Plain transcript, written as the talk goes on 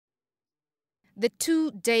The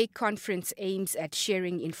two-day conference aims at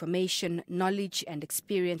sharing information, knowledge and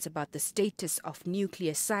experience about the status of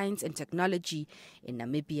nuclear science and technology in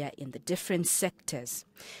Namibia in the different sectors.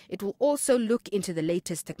 It will also look into the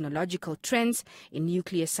latest technological trends in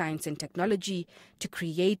nuclear science and technology to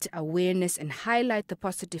create awareness and highlight the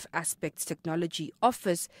positive aspects technology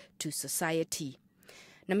offers to society.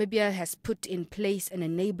 Namibia has put in place an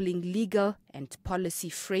enabling legal and policy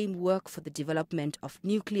framework for the development of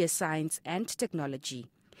nuclear science and technology.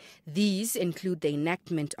 These include the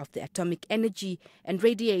enactment of the Atomic Energy and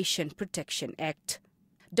Radiation Protection Act.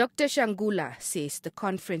 Dr Shanngula says the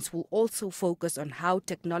conference will also focus on how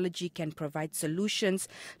technology can provide solutions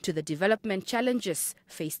to the development challenges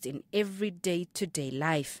faced in everyday to-day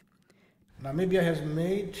life. Namibia has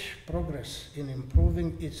made progress in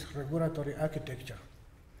improving its regulatory architecture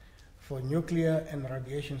for nuclear and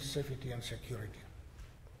radiation safety and security.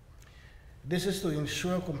 This is to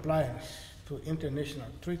ensure compliance to international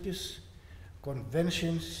treaties,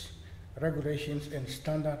 conventions, regulations and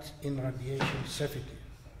standards in radiation safety,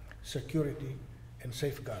 security and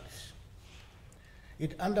safeguards.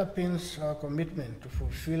 It underpins our commitment to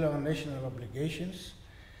fulfill our national obligations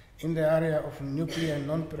in the area of nuclear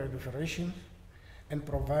non-proliferation and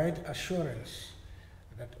provide assurance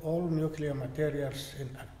that all nuclear materials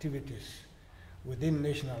and activities within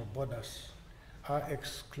national borders are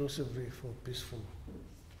exclusively for peaceful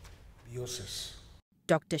uses.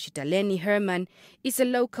 Dr Shitaleni Herman is a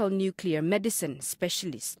local nuclear medicine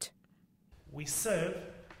specialist. We serve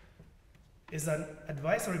as an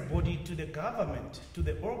advisory body to the government, to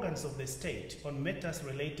the organs of the state on matters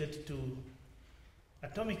related to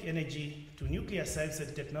atomic energy, to nuclear science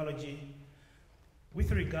and technology,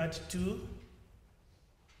 with regard to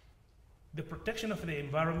the protection of the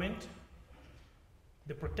environment,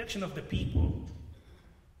 the protection of the people,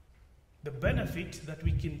 the benefit that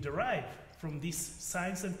we can derive from this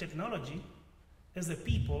science and technology as a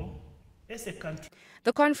people, as a country.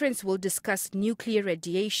 The conference will discuss nuclear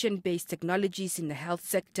radiation-based technologies in the health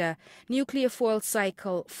sector, nuclear fuel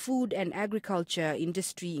cycle, food and agriculture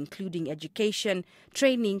industry, including education,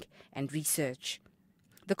 training and research.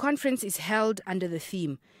 The conference is held under the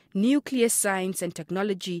theme Nuclear Science and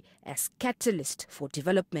Technology as Catalyst for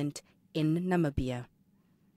Development in Namibia.